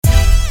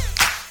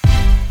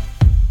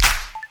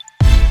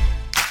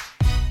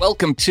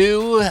Welcome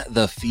to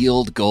the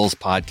Field Gulls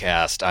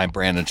Podcast. I'm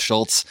Brandon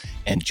Schultz,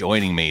 and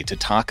joining me to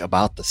talk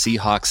about the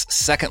Seahawks'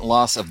 second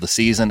loss of the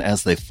season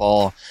as they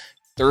fall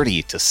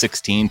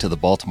 30-16 to the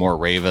Baltimore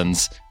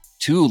Ravens.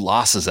 2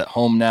 losses at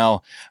home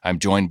now. I'm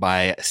joined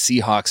by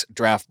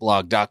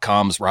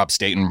SeahawksDraftBlog.com's Rob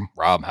Staten.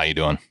 Rob, how you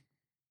doing?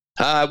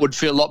 It would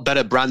feel a lot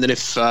better, Brandon,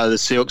 if the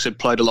Seahawks had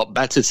played a lot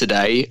better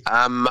today.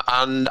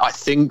 And I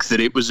think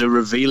that it was a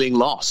revealing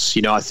loss.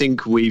 You know, I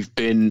think we've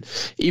been,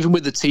 even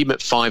with the team at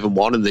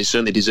 5-1, and they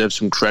certainly deserve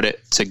some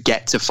credit to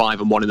get to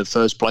 5-1 in the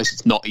first place.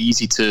 It's not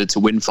easy to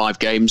win 5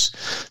 games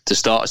to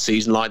start a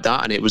season like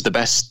that. And it was the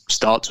best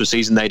start to a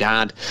season they'd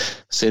had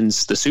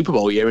since the Super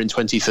Bowl year in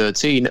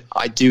 2013.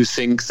 I do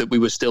think that we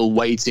were still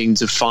waiting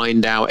to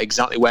find out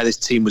exactly where this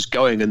team was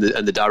going and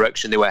the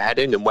direction they were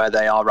heading and where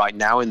they are right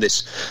now in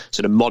this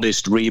sort of modest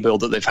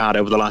rebuild that they've had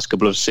over the last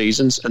couple of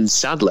seasons. And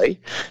sadly,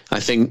 I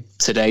think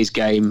today's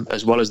game,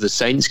 as well as the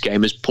Saints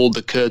game, has pulled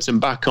the curtain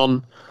back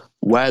on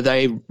where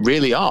they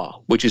really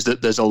are, which is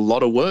that there's a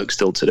lot of work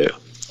still to do.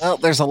 Well,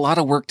 there's a lot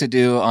of work to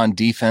do on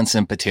defense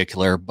in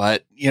particular,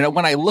 but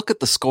when I look at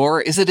the score,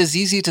 is it as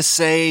easy to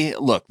say,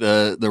 look,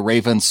 the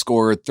Ravens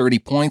scored 30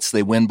 points,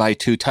 they win by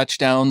 2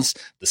 touchdowns.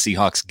 The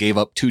Seahawks gave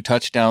up 2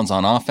 touchdowns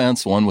on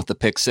offense, one with the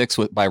pick 6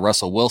 by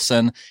Russell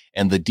Wilson,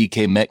 and the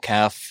DK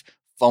Metcalf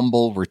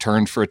fumble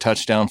returned for a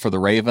touchdown for the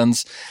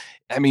Ravens.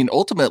 I mean,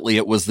 ultimately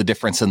it was the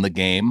difference in the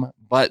game,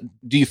 but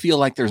do you feel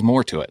like there's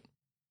more to it?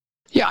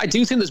 Yeah, I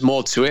do think there's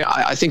more to it.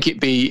 I think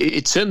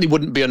it certainly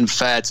wouldn't be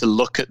unfair to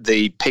look at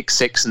the pick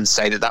 6 and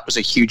say that was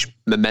a huge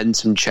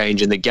momentum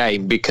change in the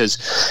game, because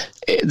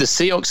the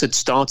Seahawks had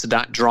started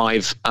that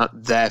drive at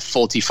their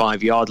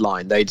 45-yard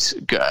line. They'd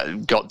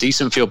got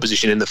decent field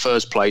position in the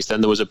first place.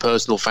 Then there was a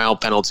personal foul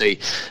penalty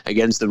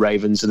against the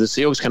Ravens. And the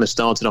Seahawks kind of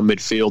started on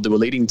midfield. They were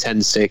leading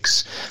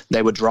 10-6.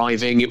 They were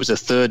driving. It was a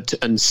 3rd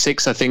and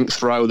 6, I think,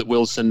 throw that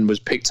Wilson was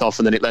picked off,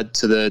 and then it led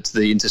to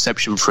the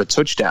interception for a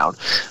touchdown.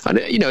 And,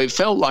 it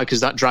felt like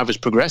as that drive was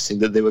progressing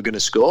that they were going to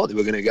score. They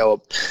were going to go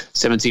up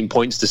 17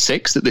 points to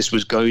 6, that this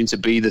was going to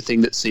be the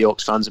thing that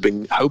Seahawks fans have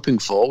been hoping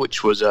for,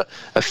 which was a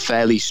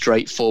fairly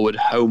straightforward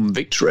home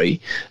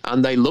victory.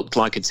 And they looked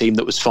like a team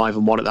that was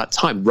 5-1 at that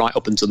time, right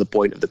up until the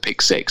point of the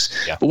pick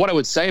 6. Yeah. But what I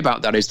would say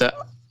about that is that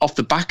off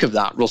the back of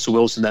that, Russell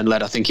Wilson then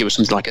led, I think it was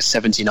something like a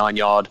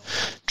 79-yard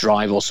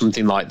drive or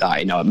something like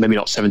that. Maybe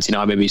not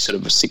 79, maybe sort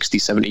of a 60,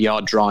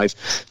 70-yard drive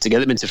to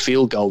get them into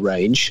field goal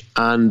range.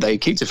 And they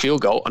kicked a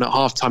field goal, and at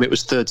halftime it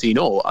was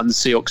 13-all, and the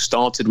Seahawks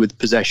started with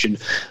possession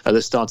at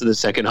the start of the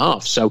second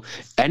half. So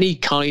any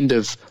kind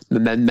of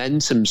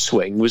momentum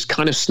swing was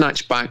kind of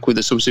snatched back with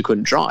a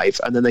subsequent drive,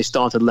 and then they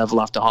started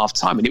level after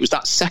halftime. And it was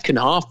that second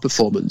half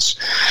performance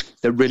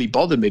that really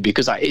bothered me,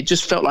 because it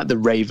just felt like the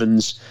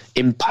Ravens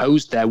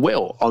imposed their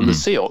will on the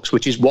Seahawks,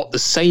 which is what the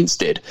Saints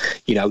did.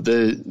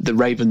 The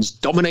Ravens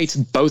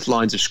dominated both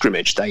lines of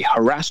scrimmage. They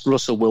harassed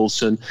Russell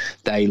Wilson.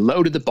 They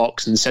loaded the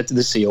box and said to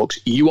the Seahawks,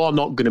 you are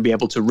not going to be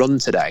able to run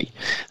today.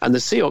 And the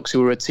Seahawks,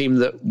 who are a team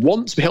that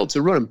want to be able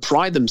to run and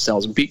pride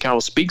themselves, and Pete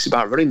Carroll speaks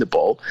about running the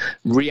ball,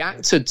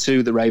 reacted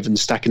to the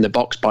Ravens stacking the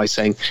box by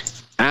saying,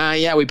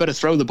 we better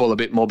throw the ball a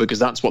bit more because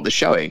that's what they're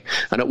showing.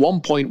 And at one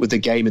point with the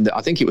game,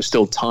 I think it was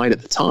still tied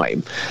at the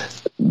time,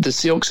 the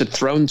Seahawks had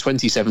thrown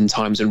 27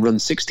 times and run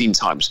 16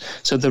 times.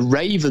 So the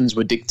Ravens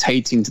were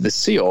dictating to the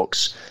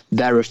Seahawks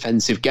their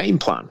offensive game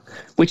plan,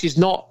 which is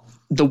not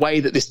the way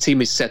that this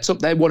team is set up.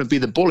 They want to be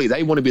the bully.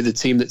 They want to be the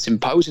team that's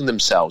imposing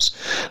themselves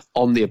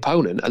on the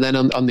opponent. And then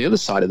on the other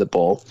side of the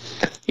ball,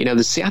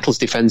 the Seattle's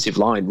defensive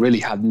line really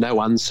had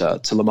no answer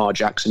to Lamar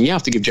Jackson. You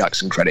have to give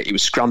Jackson credit. He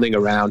was scrambling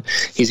around.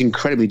 He's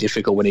incredibly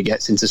difficult when he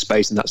gets into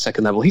space in that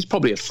second level. He's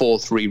probably a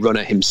 4-3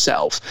 runner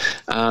himself.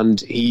 And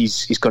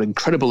he's got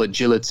incredible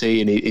agility,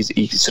 and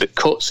he sort of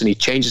cuts and he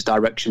changes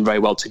direction very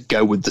well to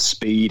go with the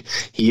speed.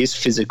 He is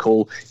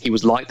physical. He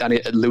was like that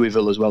at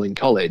Louisville as well in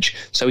college.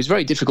 So he's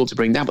very difficult to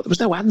bring down, but there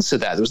was no answer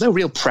there. There was no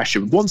real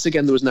pressure. Once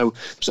again, there was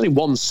only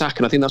one sack,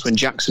 and I think that's when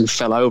Jackson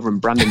fell over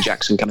and Brandon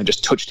Jackson kind of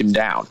just touched him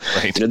down.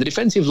 Right. The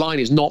defensive line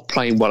is not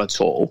playing well at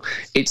all.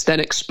 It's then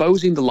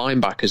exposing the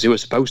linebackers who are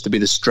supposed to be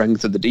the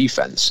strength of the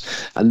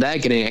defense, and they're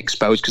getting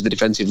exposed because the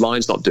defensive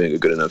line's not doing a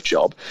good enough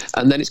job.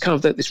 And then it's kind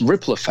of this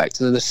ripple effect,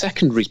 and then the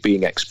secondary's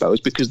being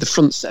exposed because the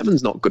front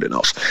seven's not good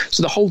enough.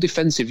 So the whole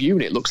defensive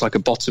unit looks like a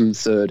bottom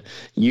third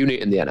unit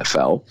in the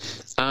NFL.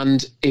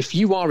 And if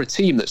you are a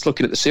team that's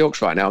looking at the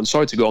Seahawks right now, I'm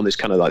sorry to go on this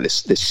kind of like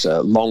this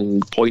long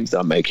point that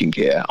I'm making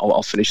here.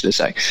 I'll finish this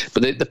say.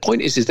 But the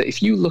point is that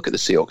if you look at the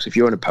Seahawks, if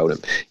you're an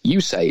opponent,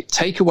 you say,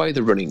 take away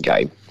the running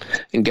game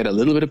and get a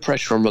little bit of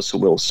pressure on Russell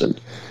Wilson.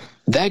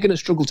 They're going to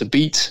struggle to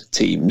beat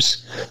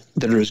teams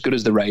that are as good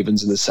as the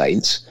Ravens and the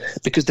Saints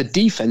because the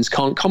defense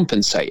can't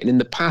compensate. And in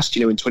the past,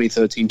 in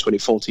 2013,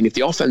 2014, if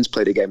the offense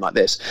played a game like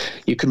this,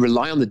 you could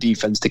rely on the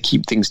defense to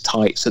keep things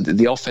tight so that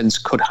the offense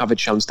could have a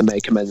chance to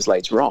make amends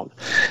later on.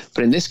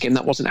 But in this game,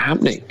 that wasn't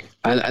happening.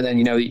 And then,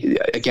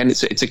 again,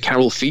 it's a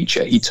Carroll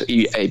feature. He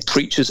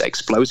preaches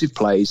explosive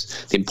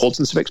plays, the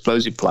importance of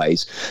explosive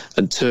plays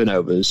and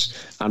turnovers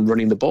and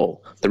running the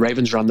ball. The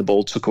Ravens ran the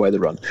ball, took away the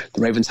run.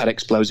 The Ravens had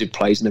explosive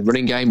plays in the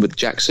running game with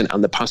Jackson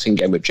and the passing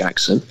game with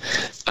Jackson.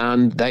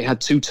 And they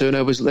had 2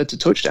 turnovers that led to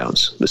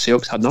touchdowns. The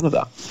Seahawks had none of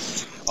that.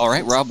 All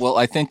right, Rob. Well,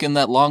 I think in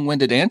that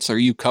long-winded answer,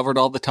 you covered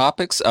all the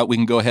topics. We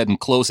can go ahead and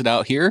close it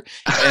out here.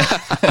 But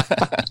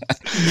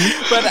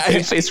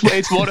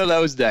it's one of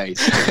those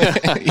days.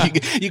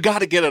 you got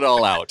to get it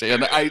all out.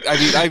 And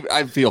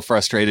I feel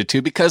frustrated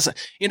too, because,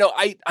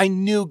 I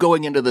knew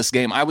going into this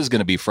game, I was going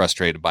to be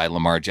frustrated by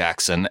Lamar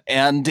Jackson.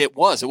 And it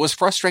was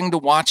frustrating to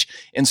watch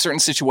in certain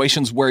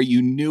situations where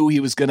you knew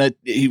he was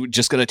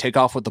just going to take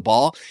off with the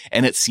ball.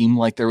 And it seemed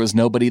like there was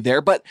nobody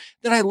there. But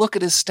then I look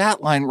at his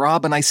stat line,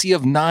 Rob, and I see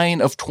of 9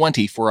 of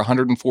 20 for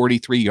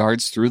 143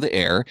 yards through the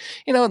air.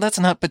 That's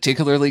not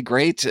particularly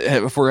great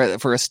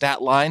for a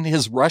stat line.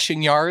 His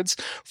rushing yards,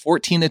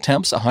 14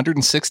 attempts,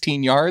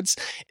 116 yards.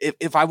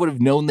 If I would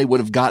have known they would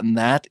have gotten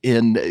that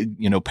in,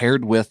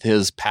 paired with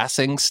his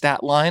passing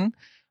stat line,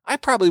 I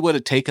probably would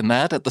have taken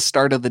that at the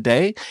start of the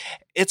day.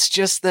 It's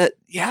just that,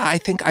 I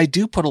think I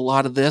do put a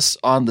lot of this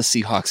on the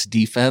Seahawks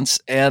defense.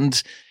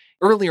 And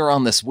earlier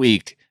on this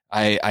week,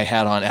 I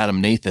had on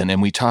Adam Nathan,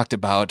 and we talked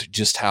about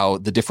just how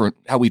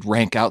we'd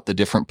rank out the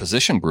different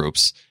position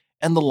groups,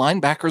 and the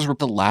linebackers were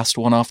the last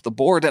one off the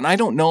board. And I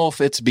don't know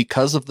if it's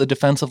because of the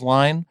defensive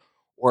line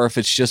or if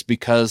it's just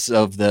because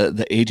of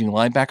the aging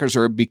linebackers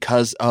or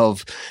because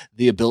of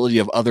the ability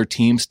of other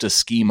teams to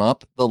scheme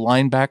up the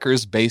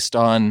linebackers based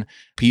on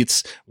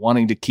Pete's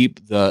wanting to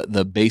keep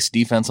the base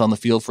defense on the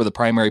field for the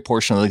primary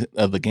portion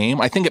of the game.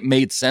 I think it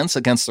made sense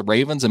against the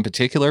Ravens in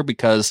particular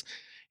because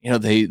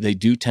they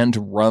do tend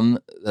to run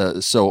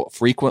so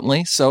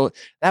frequently. So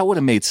that would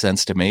have made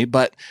sense to me.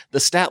 But the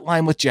stat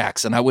line with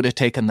Jackson, I would have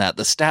taken that.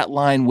 The stat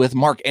line with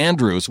Mark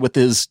Andrews with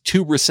his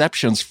 2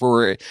 receptions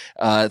for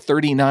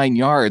 39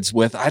 yards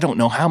with, I don't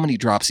know how many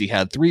drops he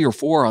had, 3 or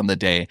 4 on the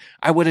day.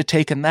 I would have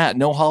taken that.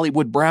 No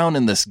Hollywood Brown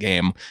in this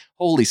game.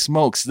 Holy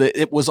smokes.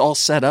 It was all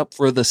set up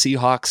for the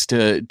Seahawks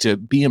to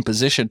be in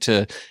position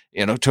to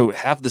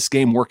have this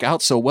game work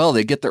out so well.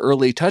 They get the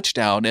early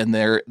touchdown and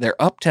they're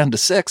up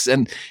 10-6.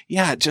 And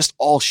it just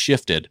all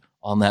shifted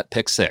on that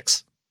pick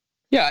 6.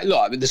 Yeah,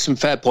 look, there's some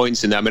fair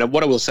points in there.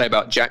 What I will say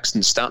about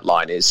Jackson's stat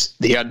line is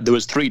there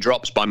was 3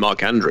 drops by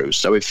Mark Andrews.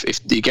 So if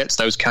he gets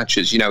those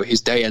catches,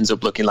 his day ends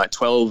up looking like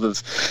 12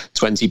 of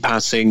 20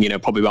 passing,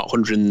 probably about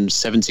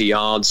 170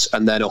 yards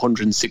and then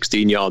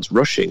 116 yards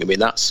rushing.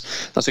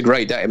 That's a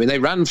great day. They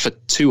ran for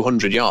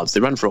 200 yards.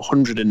 They ran for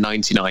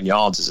 199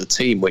 yards as a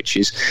team, which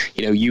is,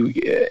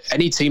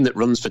 any team that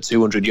runs for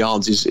 200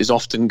 yards is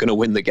often going to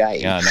win the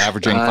game. Yeah, and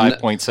averaging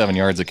 5.7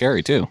 yards a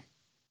carry too.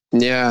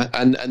 Yeah,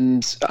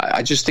 and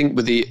I just think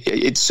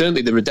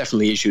there are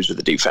definitely issues with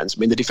the defense.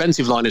 The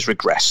defensive line has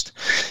regressed.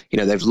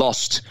 They've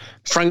lost.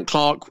 Frank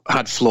Clark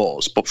had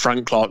flaws, but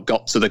Frank Clark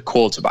got to the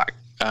quarterback.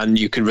 And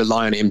you can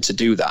rely on him to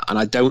do that. And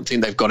I don't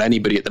think they've got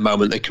anybody at the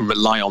moment they can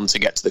rely on to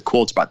get to the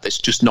quarterback. That's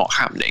just not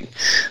happening.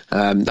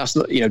 That's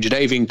not,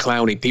 Jadeveon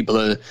Clowney,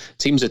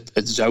 teams are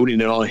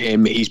zoning in on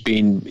him. He's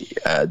been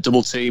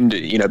double teamed.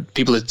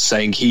 People are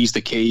saying he's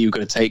the key. You're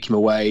going to take him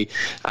away.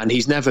 And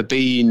he's never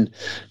been,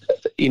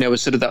 a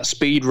sort of that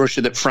speed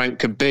rusher that Frank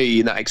could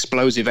be, that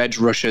explosive edge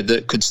rusher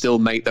that could still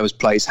make those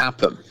plays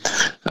happen.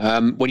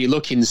 When you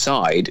look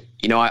inside,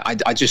 this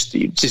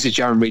is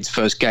Jarran Reed's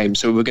first game,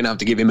 so we're going to have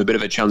to give him a bit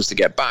of a chance to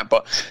get back,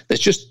 but there's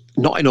just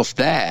not enough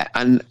there.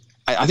 And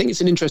I think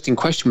it's an interesting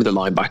question with the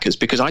linebackers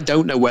because I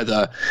don't know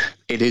whether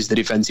it is the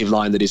defensive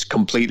line that is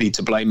completely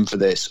to blame for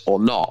this or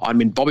not.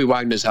 Bobby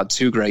Wagner's had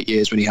 2 great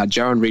years when he had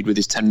Jarran Reed with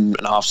his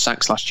 10.5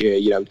 sacks last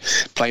year,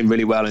 playing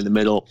really well in the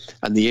middle.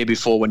 And the year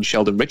before when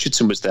Sheldon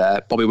Richardson was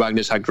there, Bobby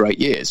Wagner's had great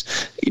years.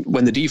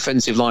 When the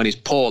defensive line is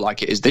poor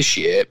like it is this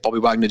year, Bobby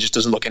Wagner just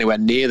doesn't look anywhere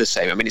near the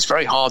same. It's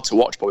very hard to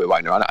watch Bobby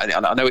Wagner.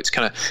 I know it's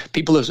kind of,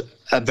 people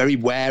are very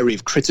wary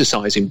of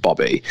criticizing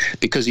Bobby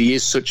because he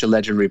is such a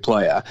legendary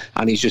player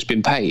and he's just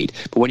been paid.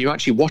 But when you're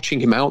actually watching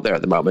him out there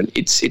at the moment,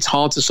 it's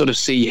hard to sort of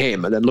see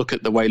him and then look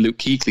at the way Luke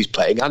Kuechly's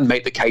playing and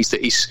make the case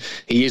that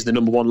he is the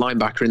number 1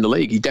 linebacker in the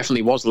league. He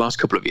definitely was the last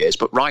couple of years,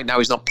 but right now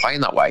he's not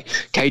playing that way.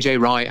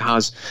 KJ Wright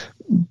has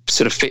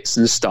sort of fits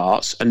and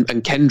starts,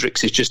 and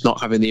Kendricks is just not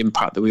having the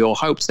impact that we all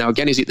hoped. Now,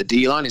 again, is it the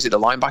D-line? Is it the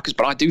linebackers?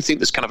 But I do think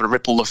there's kind of a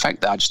ripple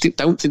effect there. I just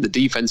don't think the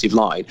defensive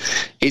line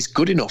is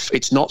good enough.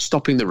 It's not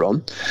stopping the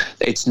run.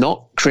 It's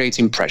not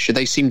creating pressure.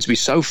 They seem to be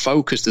so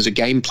focused as a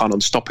game plan on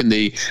stopping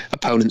the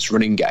opponent's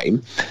running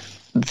game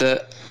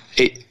that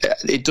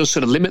it does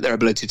sort of limit their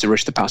ability to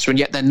rush the passer, and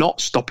yet they're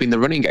not stopping the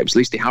running games. At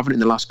least they haven't in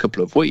the last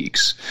couple of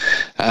weeks.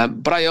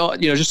 But I,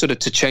 just sort of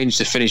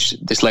to finish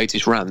this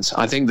latest rant,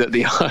 I think that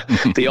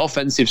the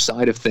offensive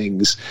side of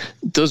things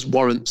does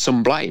warrant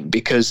some blame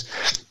because,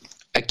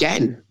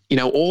 again,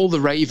 all the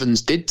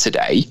Ravens did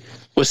today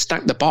was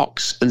stack the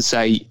box and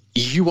say,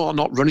 you are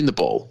not running the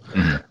ball.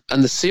 Mm-hmm.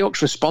 And the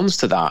Seahawks' response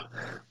to that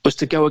was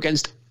to go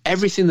against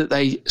everything that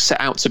they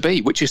set out to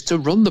be, which is to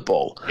run the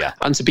ball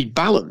and to be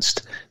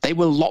balanced. They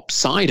were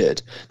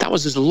lopsided. That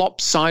was as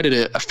lopsided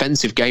an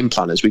offensive game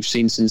plan as we've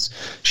seen since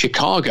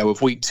Chicago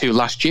of week 2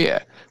 last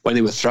year, when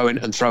they were throwing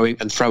and throwing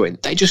and throwing.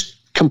 They just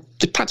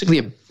practically,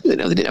 they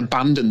didn't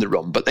abandon the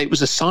run, but it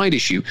was a side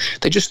issue.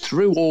 They just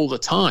threw all the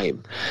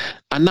time.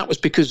 And that was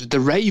because the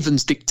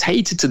Ravens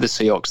dictated to the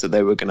Seahawks that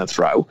they were going to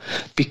throw,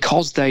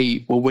 because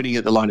they were winning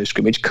at the line of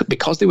scrimmage,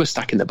 because they were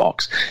stacking the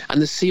box,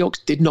 and the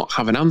Seahawks did not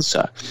have an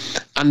answer.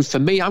 And for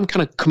me, I'm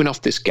kind of coming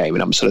off this game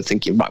and I'm sort of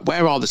thinking, right,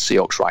 where are the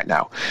Seahawks right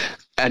now?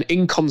 An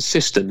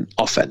inconsistent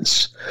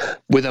offense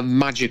with a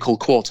magical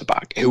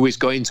quarterback who is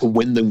going to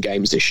win them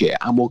games this year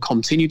and will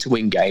continue to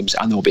win games,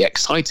 and there'll be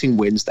exciting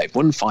wins. They've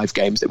won 5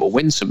 games. They will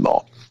win some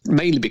more,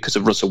 mainly because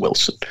of Russell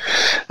Wilson.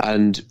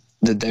 And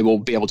they will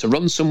be able to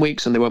run some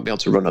weeks and they won't be able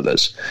to run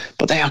others.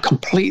 But they are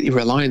completely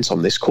reliant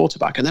on this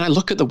quarterback. And then I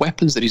look at the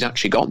weapons that he's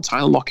actually got.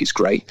 Tyler Lockett's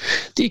great.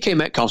 DK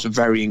Metcalf's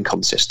very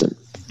inconsistent.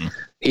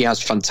 He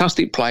has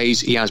fantastic plays.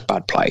 He has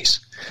bad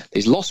plays.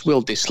 He's lost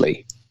Will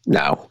Dissly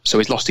now, so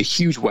he's lost a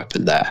huge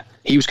weapon there.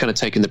 He was kind of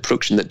taking the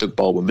production that Doug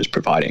Baldwin was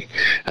providing.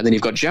 And then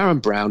you've got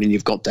Jaron Brown and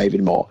you've got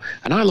David Moore.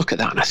 And I look at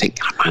that and I think,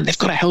 oh man, they've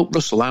got to help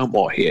Russell out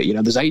more here. You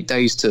know, there's 8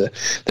 days to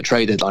the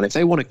trade deadline. If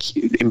they want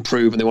to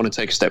improve and they want to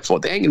take a step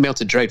forward, they ain't going to be able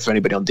to trade for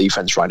anybody on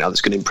defense right now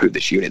that's going to improve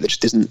this unit. There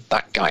just isn't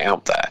that guy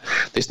out there.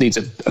 This needs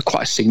a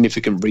quite a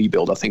significant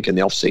rebuild, I think, in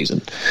the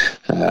offseason.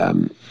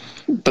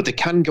 But they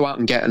can go out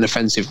and get an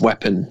offensive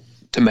weapon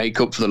to make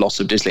up for the loss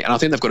of Dissly. And I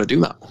think they've got to do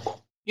that.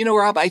 You know,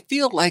 Rob, I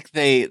feel like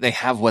they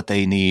have what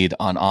they need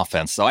on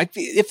offense. So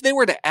if they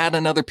were to add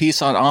another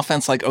piece on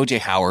offense, like O.J.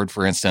 Howard,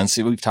 for instance,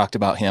 we've talked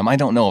about him. I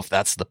don't know if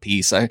that's the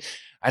piece. I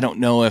don't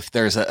know if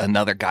there's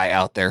another guy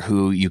out there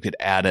who you could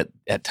add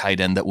at tight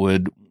end that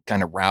would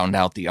kind of round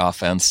out the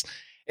offense.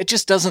 It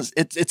just doesn't.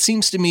 It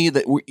seems to me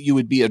that you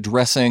would be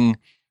addressing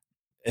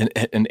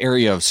an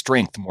area of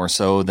strength more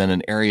so than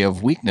an area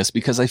of weakness,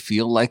 because I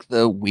feel like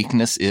the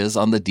weakness is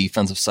on the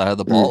defensive side of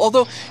the ball.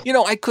 Although, you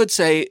know, I could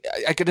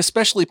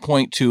especially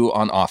point to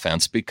on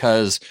offense,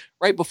 because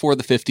right before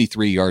the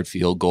 53-yard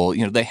field goal,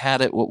 you know, they had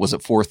it,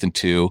 4th and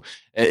 2,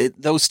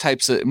 those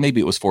types of,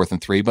 maybe it was 4th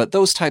and 3, but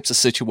those types of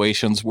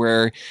situations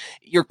where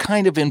you're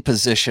kind of in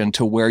position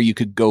to where you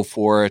could go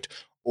for it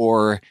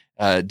or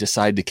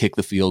decide to kick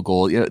the field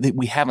goal. You know,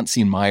 we haven't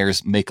seen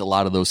Myers make a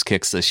lot of those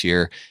kicks this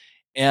year.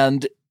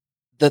 And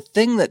the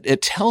thing that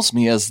it tells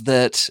me is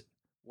that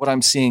what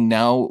I'm seeing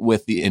now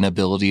with the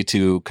inability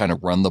to kind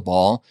of run the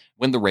ball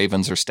when the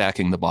Ravens are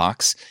stacking the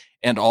box,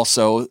 and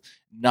also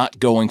not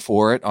going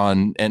for it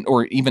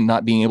or even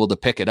not being able to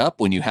pick it up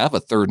when you have a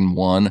 3rd and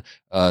 1,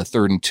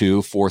 3rd and 2,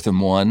 4th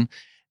and 1,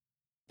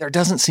 there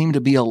doesn't seem to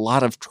be a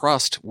lot of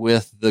trust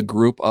with the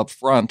group up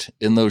front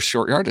in those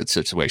short yardage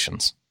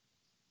situations.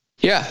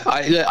 Yeah,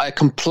 I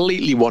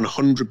completely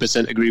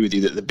 100% agree with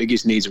you that the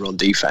biggest needs are on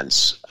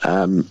defense.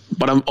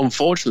 But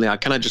unfortunately, I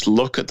kind of just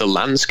look at the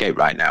landscape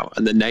right now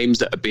and the names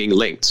that are being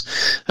linked.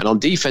 And on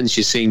defense,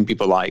 you're seeing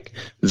people like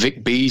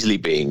Vic Beasley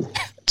being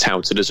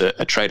touted as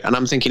a trade. And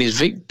I'm thinking, is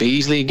Vic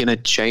Beasley going to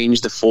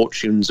change the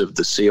fortunes of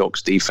the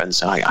Seahawks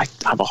defense? I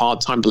have a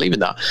hard time believing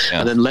that.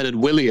 Yeah. And then Leonard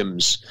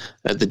Williams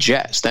at the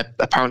Jets, they're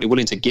apparently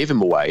willing to give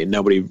him away and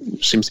nobody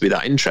seems to be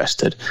that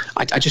interested.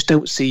 I just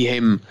don't see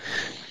him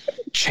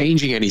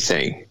changing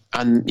anything.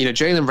 And, you know,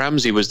 Jalen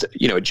Ramsey was,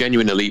 you know, a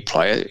genuine elite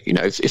player. You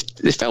know, if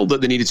they felt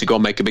that they needed to go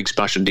and make a big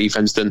splash on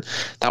defense, then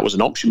that was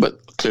an option.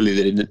 But clearly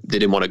they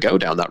didn't want to go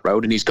down that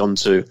road, and he's gone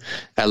to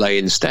LA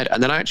instead.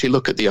 And then I actually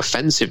look at the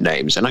offensive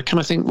names, and I kind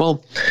of think,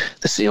 well,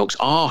 the Seahawks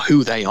are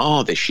who they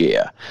are this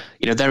year.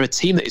 You know, they're a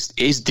team that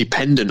is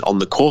dependent on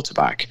the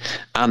quarterback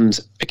and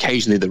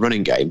occasionally the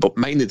running game, but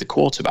mainly the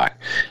quarterback.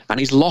 And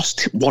he's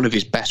lost one of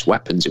his best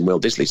weapons in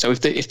Will Dissly. So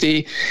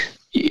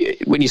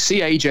when you see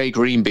AJ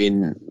Green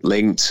being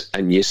linked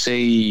and you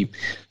see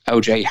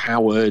OJ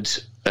Howard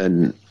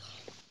and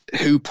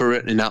Hooper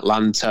in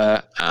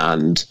Atlanta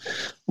and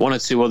 1 or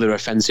 2 other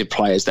offensive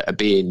players that are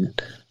being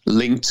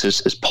linked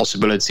as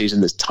possibilities,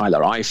 and there's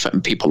Tyler Eifert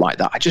and people like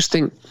that, I just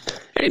think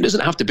it doesn't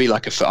have to be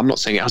like I'm not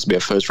saying it has to be a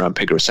 1st round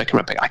pick or a 2nd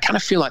round pick. I kind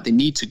of feel like they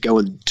need to go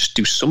and just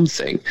do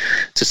something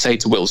to say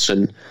to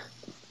Wilson,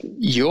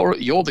 you're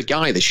the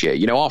guy this year.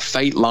 You know, our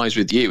fate lies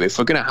with you. If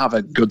we're going to have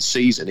a good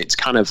season, it's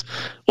kind of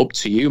up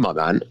to you, my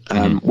man.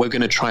 We're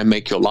going to try and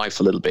make your life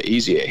a little bit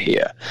easier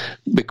here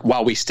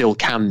while we still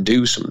can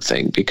do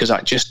something. Because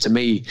to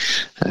me,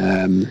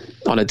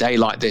 on a day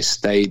like this,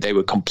 they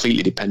were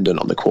completely dependent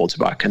on the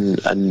quarterback.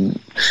 And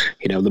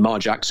you know, Lamar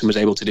Jackson was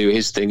able to do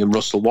his thing and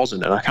Russell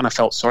wasn't. And I kind of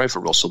felt sorry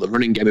for Russell. The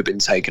running game had been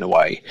taken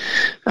away.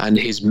 And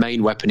his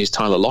main weapon is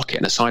Tyler Lockett.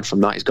 And aside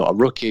from that, he's got a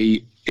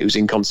rookie. It was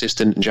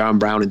inconsistent, and Jaron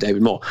Brown and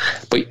David Moore.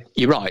 But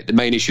you're right, the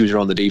main issues are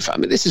on the defense.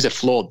 I mean, this is a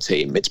flawed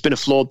team. It's been a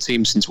flawed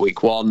team since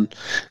week 1.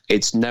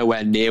 It's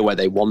nowhere near where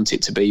they want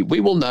it to be. We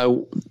will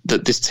know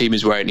that this team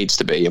is where it needs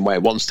to be and where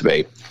it wants to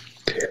be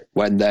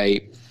when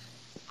they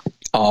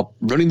are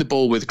running the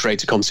ball with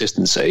greater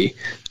consistency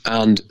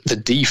and the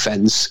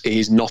defense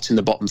is not in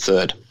the bottom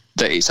third.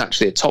 that it's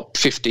actually a top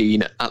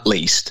 15 at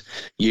least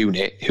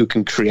unit who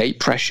can create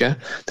pressure,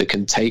 that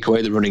can take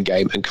away the running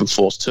game and can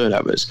force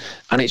turnovers.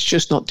 And it's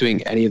just not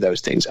doing any of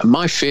those things. And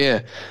my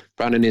fear,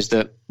 Brandon, is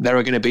that there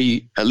are going to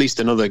be at least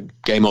another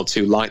game or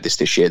two like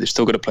this year. They've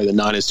still got to play the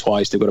Niners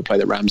twice. They've got to play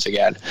the Rams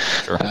again.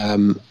 Sure.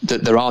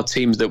 That there are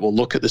teams that will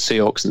look at the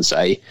Seahawks and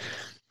say,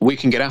 we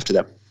can get after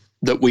them,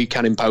 that we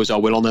can impose our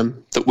will on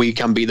them, that we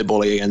can be the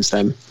bully against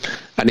them.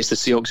 And it's the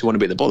Seahawks who want to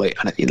be the bully.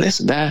 And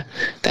listen, they're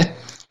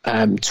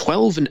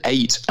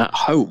 12-8 at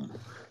home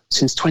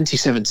since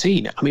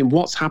 2017. I mean,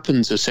 what's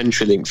happened to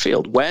CenturyLink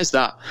Field? Where's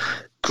that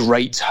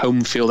great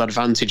home field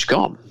advantage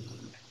gone?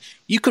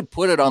 You could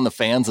put it on the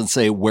fans and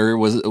say where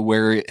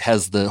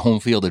has the home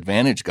field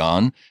advantage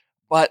gone?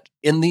 But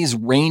in these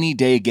rainy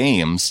day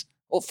games,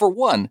 well, for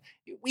one,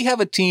 we have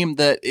a team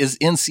that is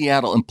in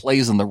Seattle and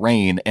plays in the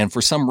rain, and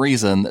for some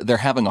reason they're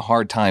having a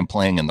hard time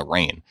playing in the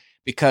rain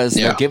because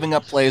they're giving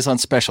up plays on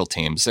special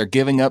teams. They're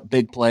giving up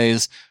big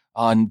plays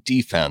on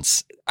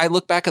defense. I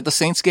look back at the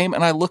Saints game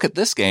and I look at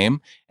this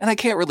game and I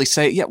can't really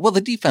say,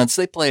 the defense,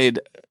 they played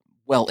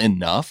well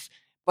enough.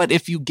 But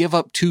if you give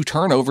up 2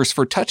 turnovers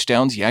for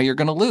touchdowns, you're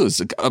going to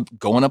lose.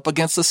 Going up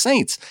against the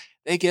Saints,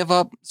 they give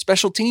up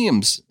special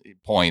teams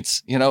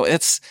points.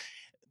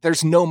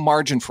 There's no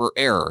margin for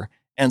error.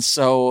 And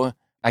so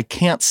I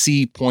can't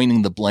see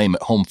pointing the blame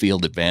at home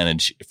field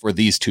advantage for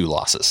these 2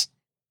 losses.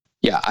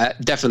 Yeah,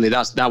 definitely.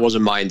 That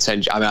wasn't my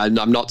intention. I mean,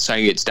 I'm not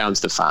saying it's down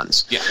to the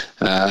fans,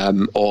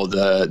 or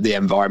the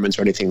environment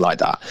or anything like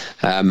that.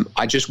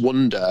 I just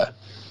wonder.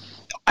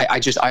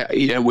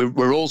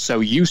 We're all so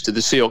used to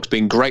the Seahawks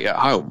being great at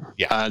home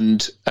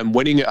and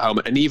winning at home,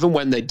 and even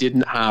when they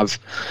didn't have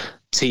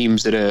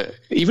teams that are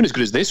even as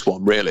good as this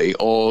one, really,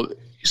 or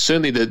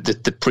certainly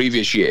the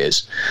previous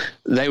years,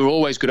 they were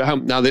always good at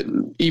home. Now,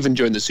 even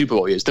during the Super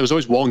Bowl years, there was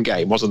always one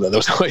game, wasn't there?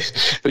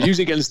 It was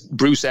usually against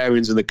Bruce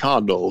Arians and the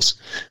Cardinals.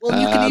 Well,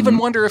 you can even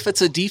wonder if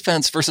it's a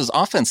defense versus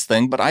offense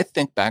thing, but I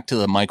think back to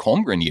the Mike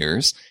Holmgren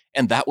years,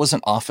 and that was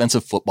an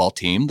offensive football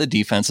team. The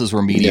defenses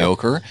were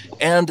mediocre,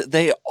 and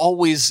they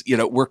always,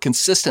 were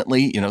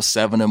consistently,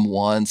 7-1,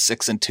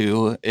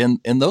 6-2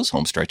 in those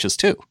home stretches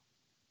too.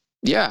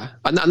 Yeah,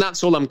 and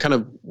that's all I'm kind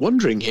of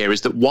wondering here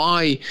is that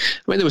why. I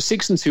mean, they were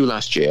 6-2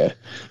 last year.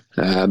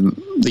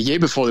 The year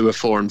before they were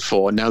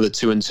 4-4. Now they're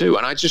 2-2,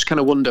 and I just kind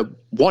of wonder,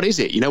 what is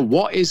it?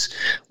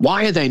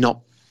 Why are they not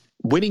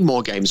winning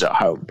more games at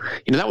home?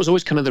 That was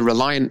always kind of the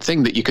reliant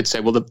thing that you could say,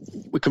 well,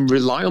 we can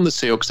rely on the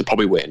Seahawks to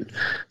probably win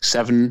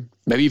 7,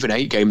 maybe even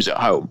 8 games at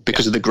home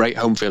because of the great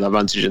home field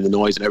advantage and the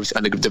noise and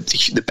everything, and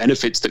the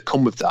benefits that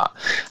come with that.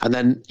 And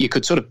then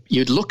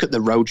you'd look at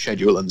the road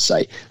schedule and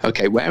say,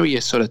 okay, where are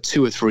your sort of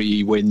 2 or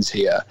 3 wins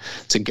here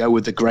to go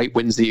with the great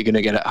wins that you're going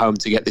to get at home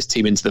to get this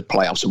team into the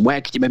playoffs? And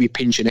where could you maybe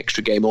pinch an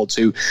extra game or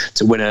 2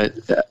 to win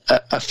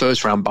a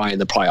first round bye in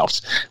the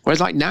playoffs?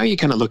 Whereas now you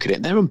kind of look at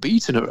it, they're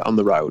unbeaten on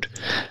the road.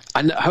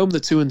 And at home, they're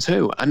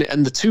 2-2.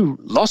 And the 2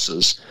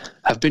 losses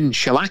have been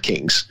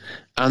shellackings.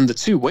 And the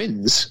 2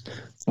 wins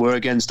were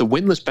against the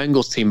winless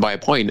Bengals team by a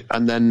point.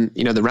 And then,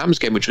 the Rams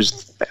game, which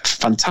was a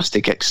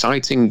fantastic,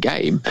 exciting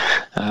game,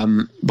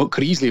 but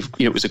could easily have,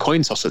 it was a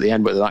coin toss at the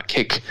end, whether that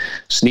kick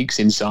sneaks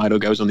inside or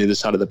goes on the other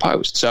side of the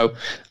post. So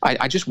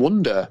I just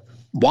wonder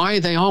why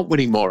they aren't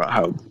winning more at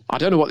home. I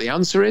don't know what the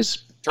answer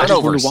is.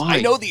 Turnovers. I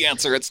know the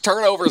answer. It's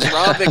turnovers,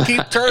 Rob. They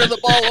keep turning the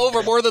ball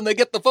over more than they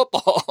get the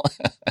football.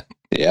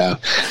 Yeah,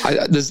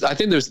 I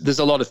think there's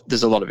a lot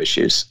of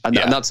issues, and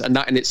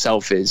that in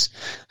itself is,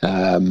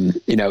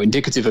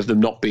 indicative of them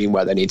not being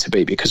where they need to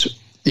be, because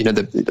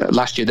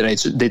last year they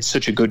did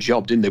such a good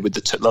job, didn't they, with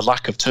the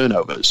lack of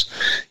turnovers?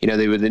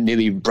 They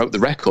nearly broke the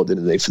record,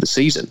 didn't they, for the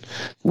season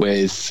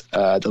with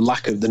the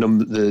lack of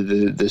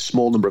the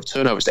small number of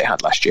turnovers they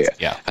had last year.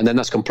 Yeah, and then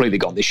that's completely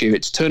gone this year.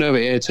 It's turnover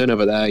here,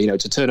 turnover there.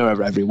 It's a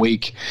turnover every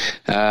week.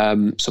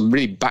 Some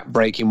really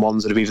back-breaking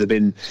ones that have either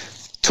been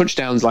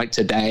touchdowns like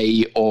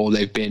today, or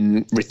they've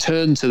been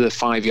returned to the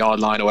 5-yard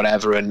line or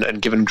whatever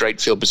and given great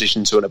field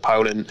position to an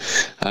opponent.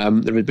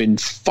 There have been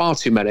far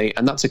too many,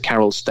 and that's a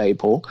Carroll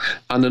staple.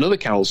 And another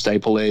Carroll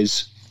staple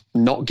is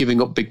not giving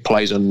up big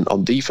plays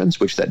on defense,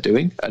 which they're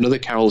doing. Another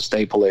Carroll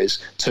staple is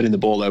turning the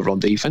ball over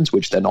on defense,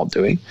 which they're not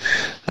doing,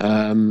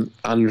 and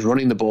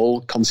running the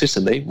ball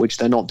consistently, which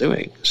they're not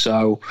doing.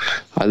 So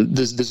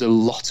there's a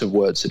lot of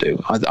work to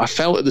do. I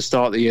felt at the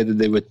start of the year that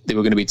they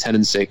were going to be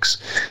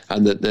 10-6,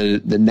 and that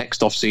the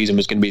next off season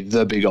was going to be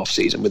the big off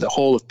season with a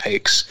haul of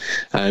picks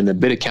and a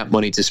bit of cap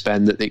money to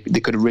spend, that they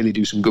could really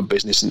do some good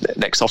business in the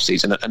next off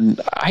season.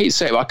 And I hate to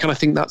say it, but I kind of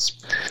think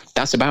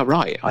that's about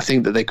right. I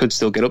think that they could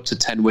still get up to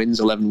 10 wins,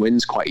 11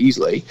 wins quite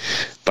easily,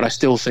 but I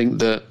still think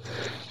that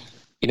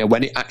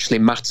when it actually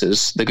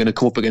matters, they're going to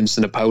come up against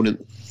an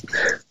opponent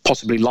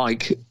possibly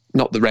like,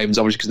 not the Ravens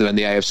obviously because they're in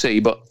the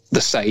AFC, but the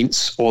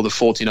Saints or the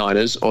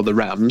 49ers or the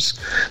Rams,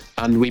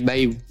 and we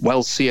may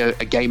well see a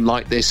game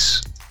like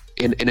this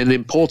in an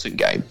important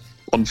game,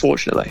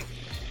 unfortunately.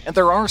 And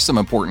there are some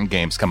important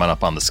games coming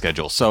up on the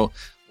schedule, so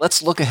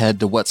let's look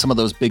ahead to what some of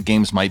those big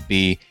games might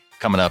be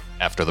coming up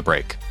after the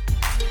break.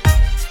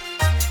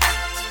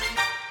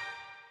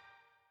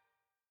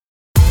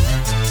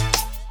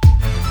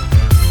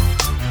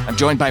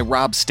 Joined by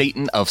Rob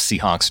Staten of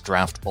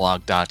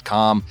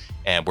SeahawksDraftBlog.com,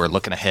 and we're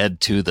looking ahead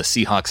to the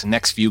Seahawks'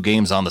 next few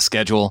games on the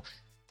schedule.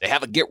 They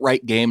have a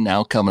get-right game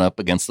now coming up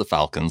against the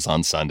Falcons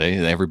on Sunday.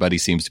 Everybody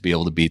seems to be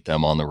able to beat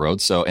them on the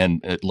road.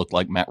 And it looked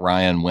like Matt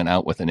Ryan went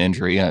out with an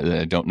injury.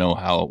 I don't know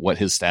what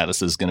his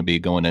status is going to be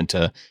going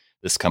into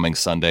this coming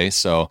Sunday.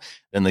 So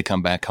then they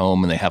come back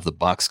home and they have the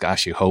Bucs.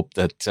 Gosh, you hope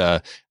that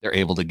they're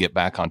able to get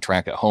back on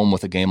track at home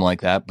with a game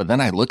like that. But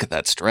then I look at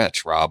that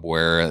stretch, Rob,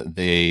 where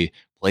they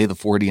play the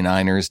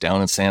 49ers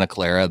down in Santa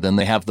Clara. Then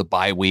they have the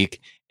bye week,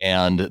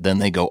 and then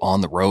they go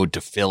on the road to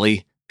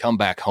Philly, come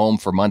back home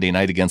for Monday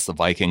night against the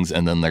Vikings,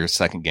 and then their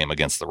second game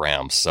against the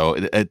Rams. So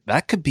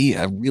that could be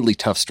a really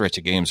tough stretch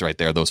of games right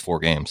there, those 4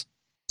 games.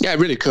 Yeah, it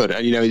really could.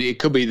 And, it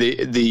could be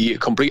the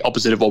complete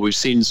opposite of what we've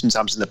seen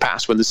sometimes in the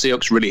past when the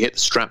Seahawks really hit the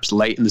straps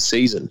late in the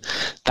season.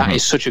 That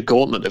is such a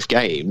gauntlet of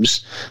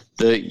games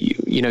that,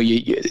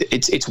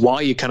 it's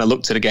why you kind of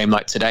looked at a game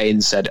like today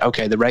and said,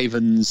 okay, the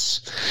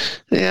Ravens,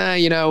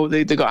 they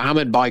got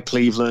hammered by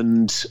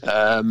Cleveland.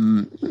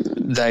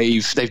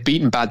 They've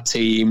beaten bad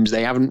teams.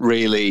 They haven't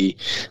really,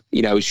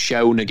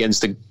 shown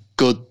against a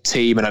good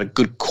team and had a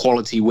good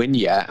quality win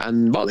yet.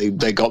 And, well,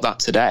 they got that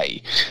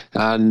today.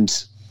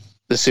 And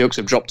the Seahawks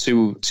have dropped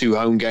two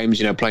home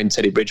games, playing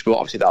Teddy Bridgewater.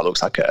 Obviously, that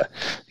looks like I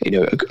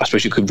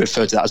suppose you could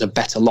refer to that as a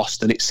better loss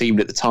than it seemed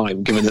at the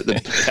time, given that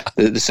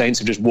the Saints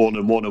have just won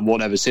and won and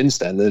won ever since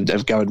then.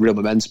 They've gathered real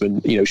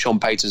momentum, and, Sean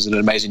Payton's done an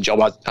amazing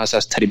job, as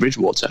has Teddy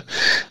Bridgewater,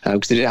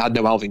 because they had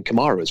no Alvin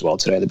Kamara as well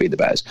today. They beat the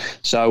Bears.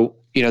 So,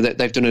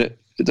 they've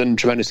done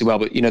tremendously well,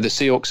 but the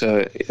Seahawks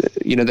are,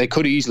 they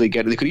could easily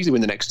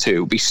win the next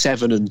 2, be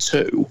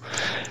 7-2,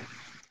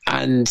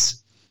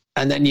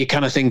 and then you're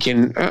kind of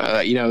thinking,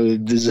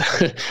 there's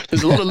a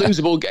lot of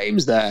losable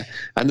games there,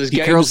 and there's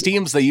games. Carroll's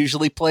teams, they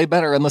usually play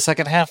better in the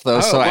second half, though.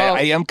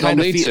 I am kind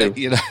of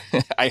feeling,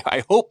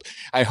 I hope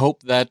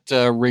that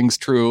rings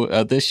true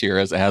this year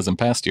as it has in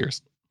past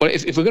years. Well,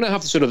 if we're going to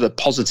have sort of the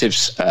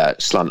positives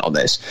slant on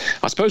this,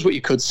 I suppose what you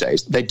could say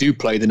is they do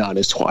play the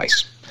Niners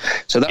twice.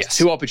 So that's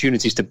 2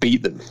 opportunities to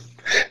beat them.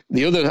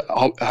 The other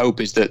hope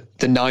is that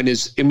the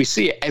Niners, and we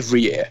see it every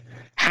year,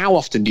 how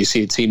often do you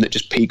see a team that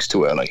just peaks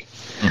too early?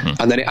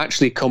 And then it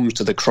actually comes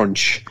to the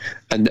crunch.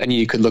 And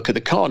you could look at the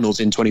Cardinals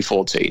in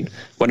 2014,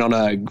 went on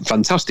a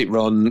fantastic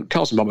run.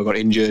 Carson Palmer got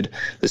injured.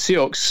 The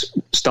Seahawks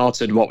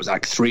started,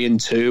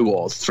 3-2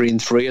 or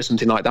 3-3 or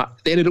something like that.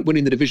 They ended up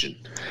winning the division.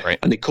 Right.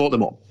 And they caught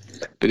them up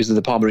because of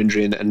the Palmer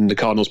injury and the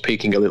Cardinals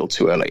peaking a little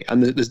too early.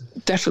 And there's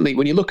definitely,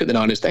 when you look at the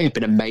Niners, they have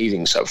been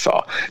amazing so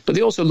far. But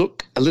they also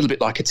look a little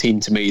bit like a team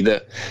to me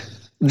that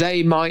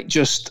they might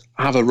just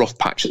have a rough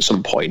patch at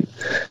some point,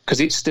 because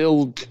it's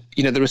still,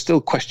 there are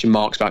still question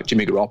marks about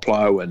Jimmy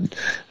Garoppolo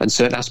and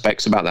certain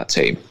aspects about that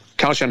team.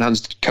 Kyle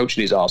Shanahan's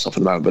coaching his arse off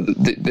at the moment,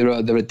 but there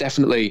are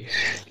definitely,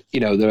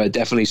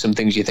 some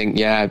things you think,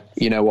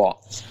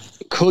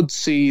 could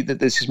see that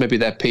this is maybe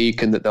their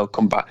peak and that they'll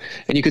come back.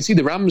 And you could see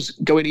the Rams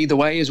going either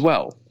way as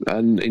well.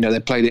 And, they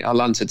played at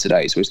Atlanta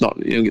today, so it's not,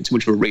 you don't get too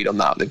much of a read on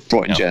that. They've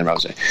brought in Jalen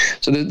Ramsey.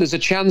 So there's a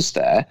chance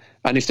there.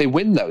 And if they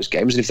win those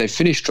games and if they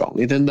finish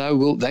strongly, then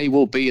they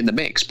will be in the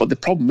mix. But the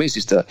problem is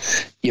that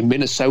your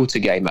Minnesota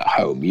game at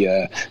home,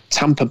 your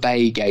Tampa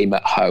Bay game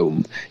at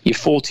home, your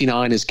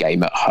 49ers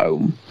game at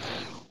home,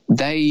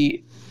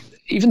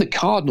 even the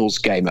Cardinals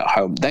game at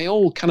home, they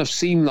all kind of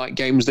seem like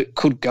games that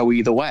could go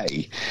either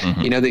way.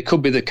 They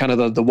could be the kind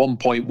of the 1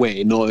 point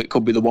win, or it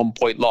could be the 1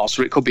 point loss,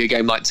 or it could be a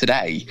game like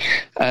today.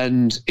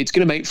 And it's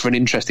going to make for an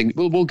interesting,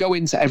 we'll go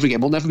into every game.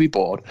 We'll never be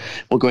bored.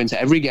 We'll go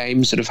into every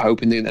game sort of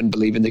hoping and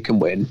believing they can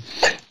win.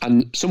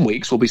 And some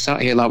weeks we'll be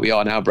sat here like we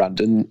are now,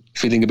 Brandon,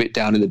 feeling a bit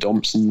down in the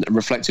dumps and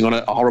reflecting on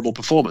a horrible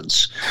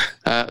performance.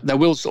 There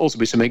will also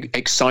be some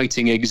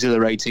exciting,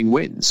 exhilarating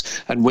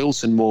wins, and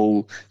Wilson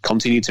will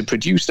continue to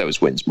produce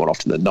those wins more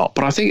often than not.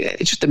 But I think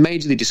it's just a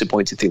majorly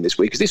disappointing thing this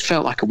week, because this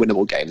felt like a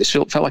winnable game. This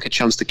felt like a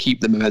chance to keep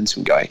the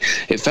momentum going.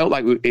 It felt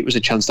like it was a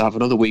chance to have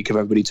another week of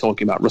everybody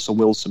talking about Russell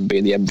Wilson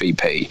being the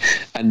MVP,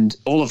 and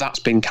all of that's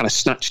been kind of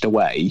snatched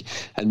away.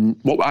 And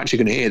what we're actually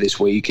going to hear this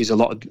week is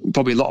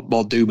probably a lot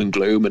more doom and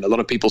gloom, and a lot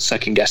of people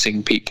second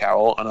guessing Pete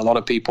Carroll, and a lot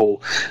of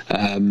people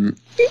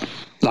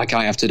like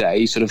I have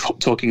today sort of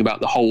talking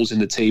about the holes in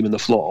the team and the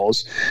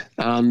flaws.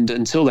 And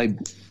until they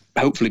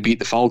hopefully beat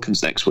the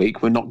Falcons next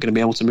week, we're not going to be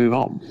able to move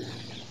on.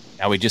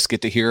 Now we just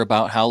get to hear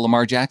about how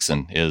Lamar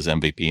Jackson is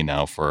MVP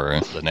now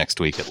for the next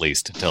week at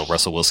least, until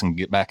Russell Wilson can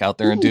get back out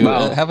there and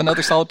have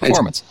another solid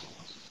performance.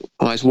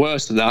 It's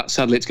worse than that.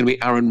 Sadly, it's going to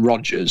be Aaron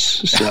Rodgers.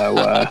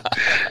 So,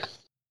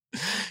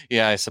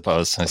 yeah, I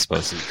suppose.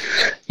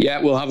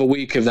 Yeah, we'll have a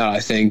week of that, I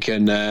think,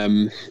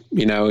 and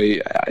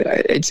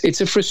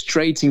it's a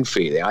frustrating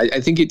feeling. I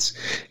think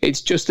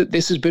it's just that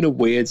this has been a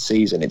weird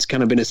season. It's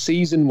kind of been a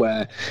season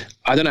where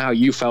I don't know how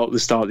you felt at the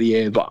start of the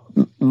year, but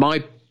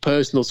my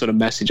personal sort of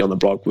message on the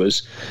blog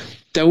was,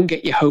 don't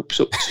get your hopes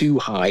up too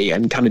high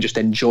and kind of just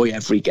enjoy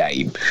every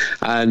game.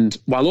 And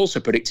while also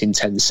predicting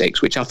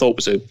 10-6, which I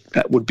thought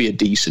would be a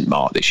decent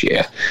mark this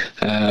year.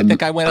 I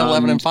think I went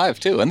 11-5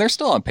 too, and they're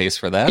still on pace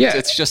for that. Yeah,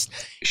 it's just,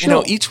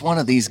 each one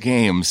of these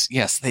games,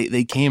 yes,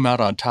 they came out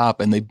on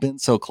top and they've been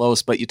so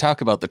close, but you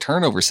talk about the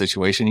turnover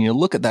situation, you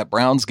look at that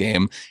Browns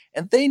game,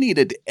 and they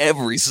needed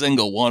every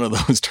single one of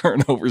those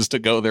turnovers to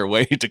go their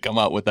way to come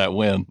out with that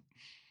win.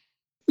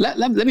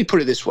 Let me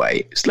put it this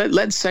way.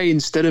 Let's say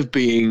instead of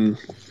being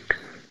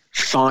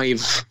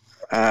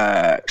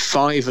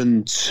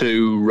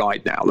 5-2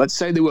 right now, let's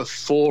say they were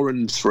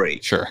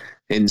 4-3 sure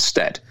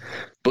instead,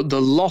 but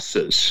the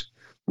losses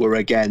were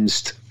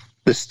against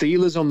the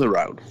Steelers on the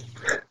road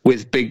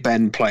with Big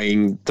Ben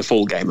playing the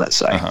full game, let's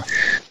say,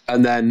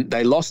 and then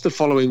they lost the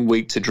following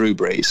week to Drew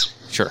Brees,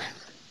 sure,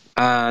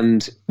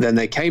 and then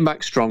they came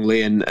back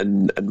strongly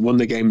and won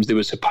the games they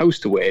were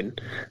supposed to win,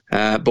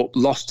 but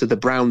lost to the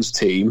Browns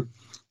team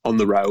on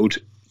the road.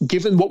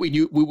 Given what we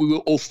knew, we were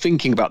all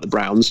thinking about the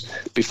Browns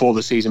before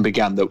the season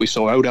began, that we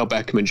saw Odell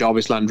Beckham and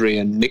Jarvis Landry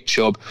and Nick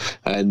Chubb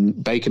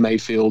and Baker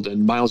Mayfield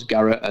and Myles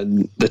Garrett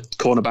and the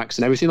cornerbacks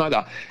and everything like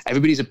that.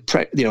 Everybody's a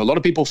lot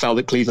of people felt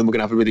that Cleveland were going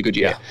to have a really good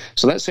year. Yeah.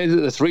 So let's say that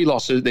the 3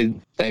 losses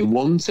they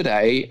won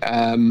today.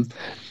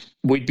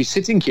 We'd be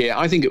sitting here,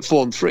 I think, at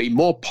 4-3,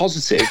 more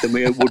positive than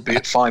we would be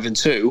at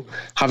 5-2,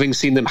 having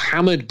seen them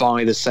hammered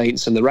by the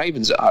Saints and the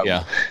Ravens at home.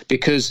 Yeah.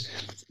 Because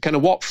kind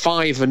of what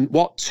 2-0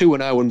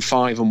 and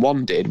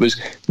 5-1 did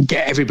was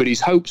get everybody's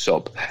hopes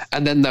up,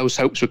 and then those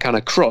hopes were kind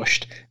of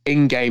crushed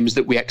in games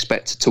that we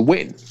expected to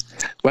win.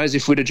 Whereas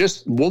if we'd have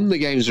just won the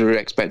games we were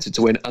expected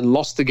to win and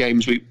lost the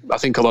games I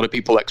think a lot of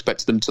people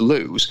expected them to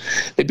lose,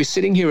 they'd be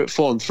sitting here at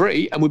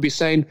 4-3 and we'd be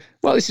saying,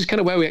 well, this is kind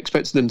of where we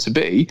expected them to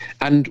be,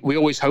 and we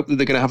always hope that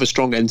they're going to have a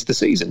strong end to the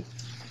season.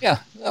 Yeah,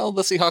 well,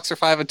 the Seahawks are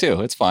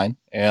 5-2. It's fine,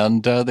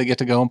 and they get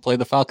to go and play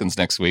the Falcons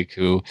next week.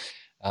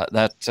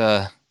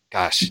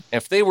 Gosh,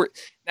 if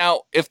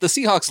the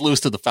Seahawks lose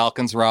to the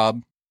Falcons,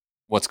 Rob,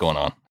 what's going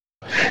on?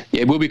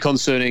 Yeah, it will be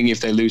concerning if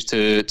they lose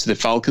to the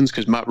Falcons,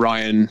 because Matt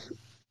Ryan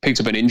picked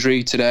up an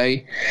injury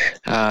today,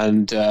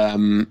 and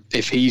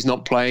if he's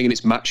not playing and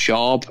it's Matt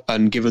Sharp,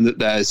 and given that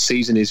their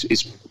season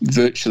is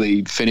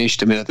virtually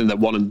finished, I mean, I think they're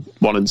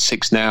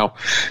 1-6 now.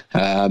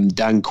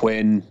 Dan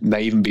Quinn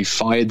may even be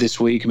fired this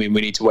week. I mean, we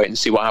need to wait and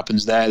see what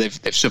happens there.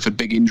 They've suffered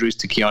big injuries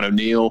to Keanu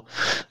Neal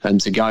and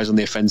to guys on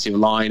the offensive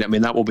line. I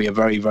mean, that will be a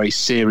very, very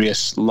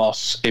serious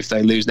loss if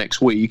they lose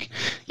next week.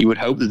 You would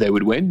hope that they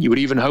would win. You would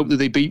even hope that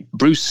they beat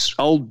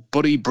old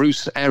buddy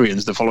Bruce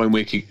Arians the following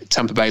week.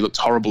 Tampa Bay looked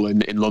horrible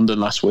in London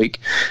last week,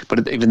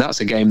 but even that's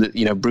a game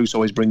that Bruce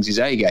always brings his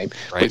A game.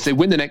 Right. But if they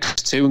win the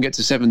next 2 and get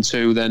to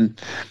 7-2, then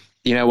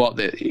you know what,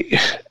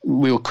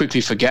 we'll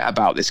quickly forget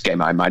about this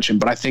game, I imagine.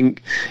 But I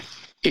think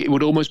it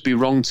would almost be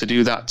wrong to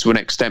do that to an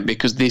extent,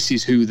 because this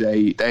is who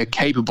they're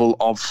capable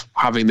of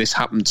having this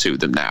happen to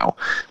them now.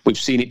 We've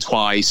seen it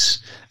twice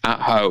at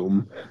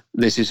home.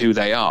 This is who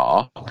they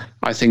are.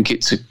 I think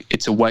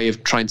it's a way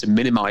of trying to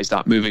minimize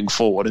that moving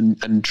forward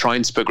and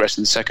trying to progress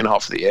in the second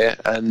half of the year.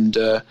 And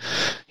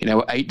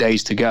 8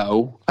 days to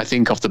go, I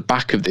think off the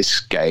back of this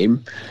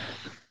game,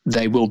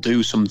 they will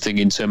do something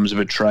in terms of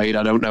a trade.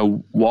 I don't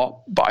know what,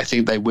 but I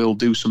think they will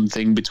do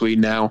something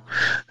between now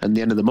and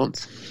the end of the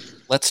month.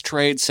 Let's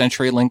trade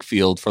CenturyLink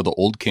Field for the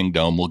Old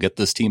Kingdom. We'll get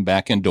this team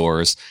back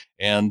indoors,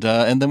 and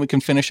then we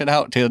can finish it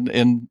out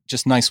in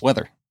just nice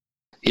weather.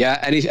 Yeah,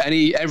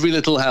 every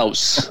little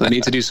helps. They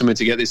need to do something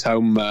to get these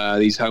home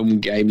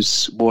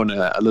games won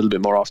a little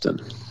bit more often.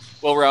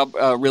 Well, Rob,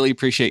 really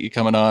appreciate you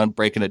coming on,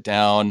 breaking it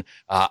down.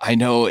 I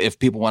know if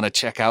people want to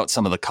check out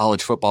some of the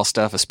college football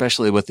stuff,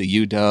 especially with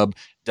the UW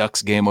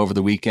Ducks game over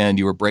the weekend,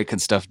 you were breaking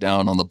stuff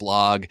down on the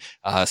blog.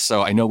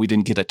 So I know we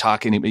didn't get to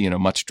talk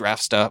much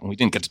draft stuff, and we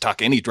didn't get to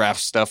talk any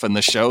draft stuff in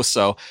the show.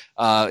 So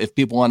if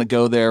people want to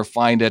go there,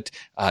 find it,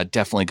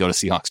 definitely go to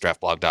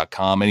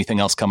SeahawksDraftBlog.com. Anything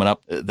else coming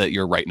up that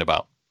you're writing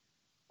about?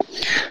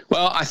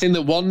 Well, I think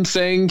that one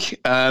thing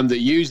that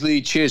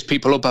usually cheers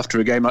people up after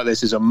a game like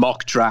this is a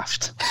mock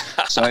draft.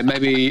 So it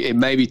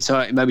may be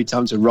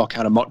time to rock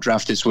out a mock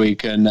draft this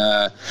week and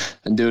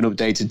do an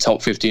updated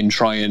top 50 and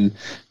try and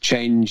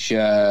change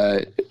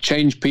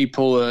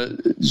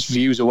people's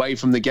views away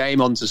from the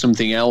game onto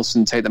something else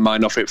and take the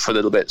mind off it for a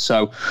little bit.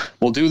 So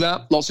we'll do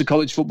that. Lots of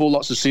college football,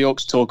 lots of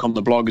Seahawks talk on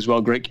the blog as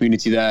well. Great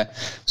community there.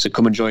 So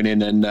come and join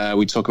in, and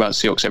we talk about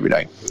Seahawks every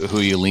day. Who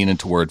are you leaning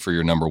toward for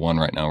your number one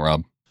right now,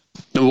 Rob?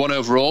 Number one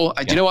overall.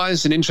 Do you know why?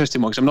 It's an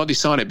interesting one, because I'm not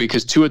decided,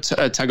 because Tua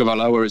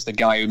Tagovailoa is the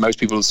guy who most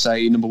people will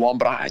say number one,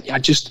 but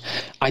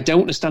I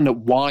don't understand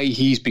why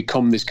he's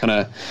become this kind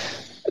of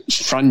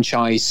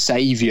franchise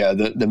savior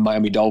that the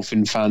Miami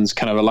Dolphin fans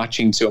kind of are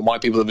latching to, and why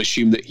people have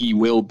assumed that he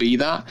will be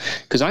that.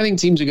 Because I think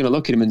teams are going to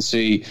look at him and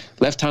see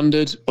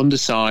left-handed,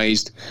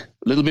 undersized,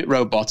 a little bit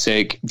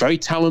robotic, very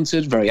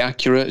talented, very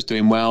accurate, is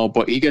doing well,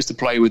 but he gets to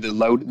play with the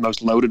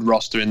most loaded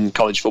roster in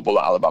college football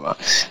at Alabama.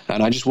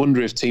 And I just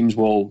wonder if teams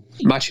will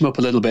match him up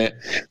a little bit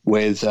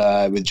with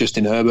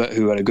Justin Herbert,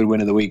 who had a good win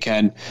of the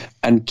weekend,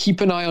 and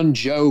keep an eye on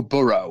Joe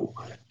Burrow,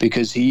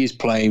 because he is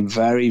playing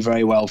very,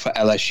 very well for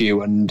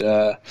LSU. And,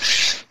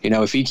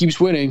 if he keeps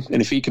winning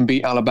and if he can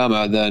beat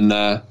Alabama,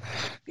 then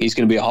he's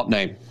going to be a hot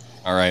name.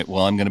 All right.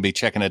 Well, I'm going to be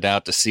checking it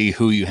out to see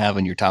who you have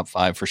in your top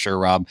 5 for sure,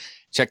 Rob.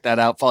 Check that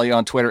out. Follow you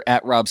on Twitter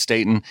at Rob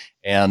Staten.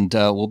 And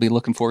we'll be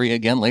looking for you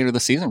again later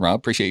this season, Rob.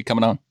 Appreciate you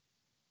coming on.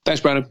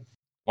 Thanks, Brandon.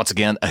 Once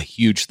again, a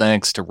huge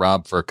thanks to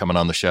Rob for coming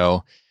on the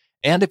show.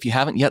 And if you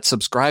haven't yet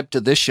subscribed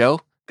to this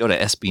show, go to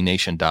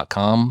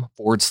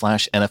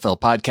sbnation.com/NFL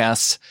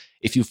podcasts.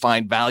 If you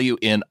find value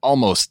in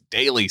almost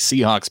daily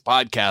Seahawks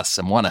podcasts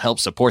and want to help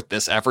support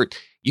this effort,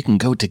 you can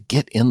go to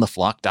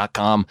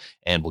getintheflock.com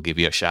and we'll give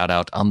you a shout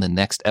out on the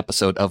next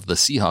episode of the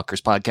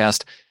Seahawkers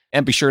podcast.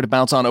 And be sure to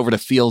bounce on over to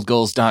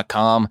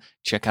fieldgoals.com.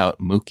 Check out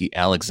Mookie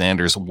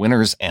Alexander's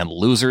winners and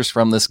losers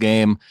from this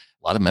game.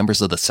 A lot of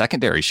members of the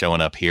secondary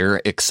showing up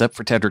here, except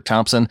for Tedrick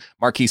Thompson,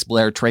 Marquise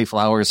Blair, Trey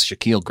Flowers,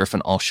 Shaquille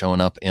Griffin, all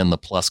showing up in the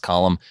plus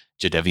column.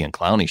 Jadeveon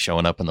Clowney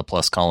showing up in the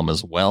plus column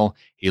as well.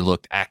 He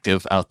looked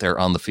active out there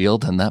on the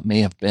field, and that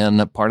may have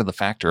been part of the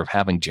factor of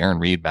having Jaron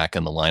Reed back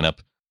in the lineup.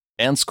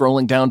 And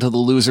scrolling down to the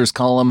losers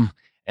column,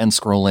 and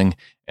scrolling.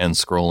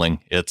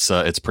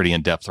 It's pretty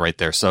in depth right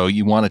there. So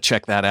you want to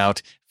check that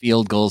out.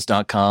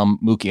 Fieldgoals.com,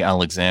 Mookie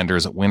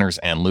Alexander's winners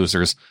and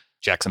losers.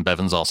 Jackson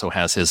Bevins also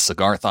has his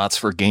cigar thoughts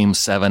for Game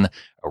 7,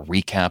 a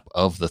recap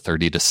of the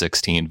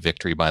 30-16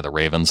 victory by the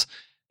Ravens.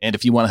 And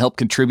if you want to help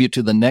contribute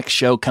to the next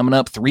show coming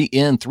up, 3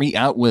 in, 3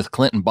 out with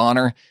Clinton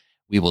Bonner,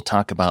 we will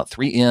talk about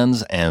 3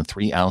 ins and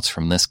 3 outs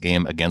from this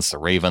game against the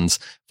Ravens.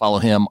 Follow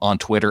him on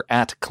Twitter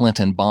at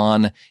Clinton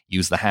Bon.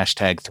 Use the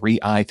hashtag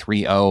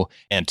 3i30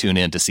 and tune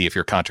in to see if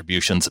your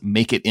contributions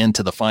make it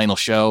into the final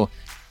show.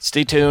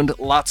 Stay tuned.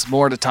 Lots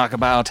more to talk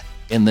about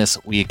in this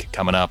week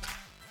coming up.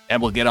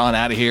 And we'll get on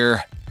out of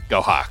here.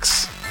 Go Hawks.